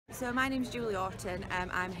So my name's Oughton.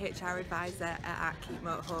 I'm HR advisor at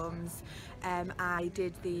Keepmoat Homes. I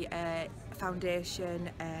did the Foundation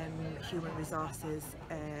Human Resources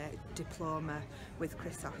diploma with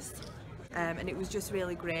cHRysos. And it was just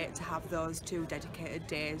really great to have those 2 dedicated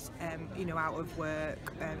days, you know, out of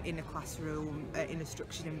work, in a classroom, in a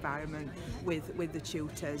structured environment with the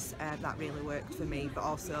tutors. That really worked for me, but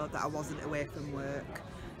also that I wasn't away from work,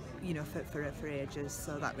 you know, for ages,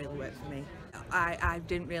 so that really worked for me. I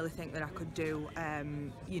didn't really think that I could do,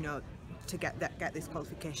 you know, to get this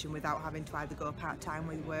qualification without having to either go part-time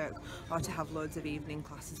with work or to have loads of evening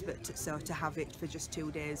classes, but to have it for just 2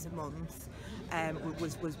 days a month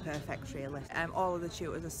was perfect, really. All of the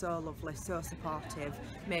tutors are so lovely, so supportive,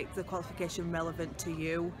 make the qualification relevant to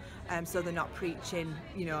you, so they're not preaching,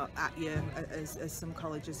 you know, at you as some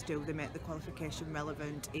colleges do. They make the qualification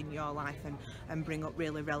relevant in your life and bring up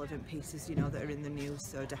really relevant pieces, you know, that are in the news.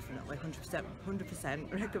 So definitely 100%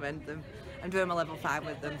 recommend them. I'm doing my level 5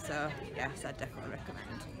 with them, so yes, I definitely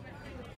recommend.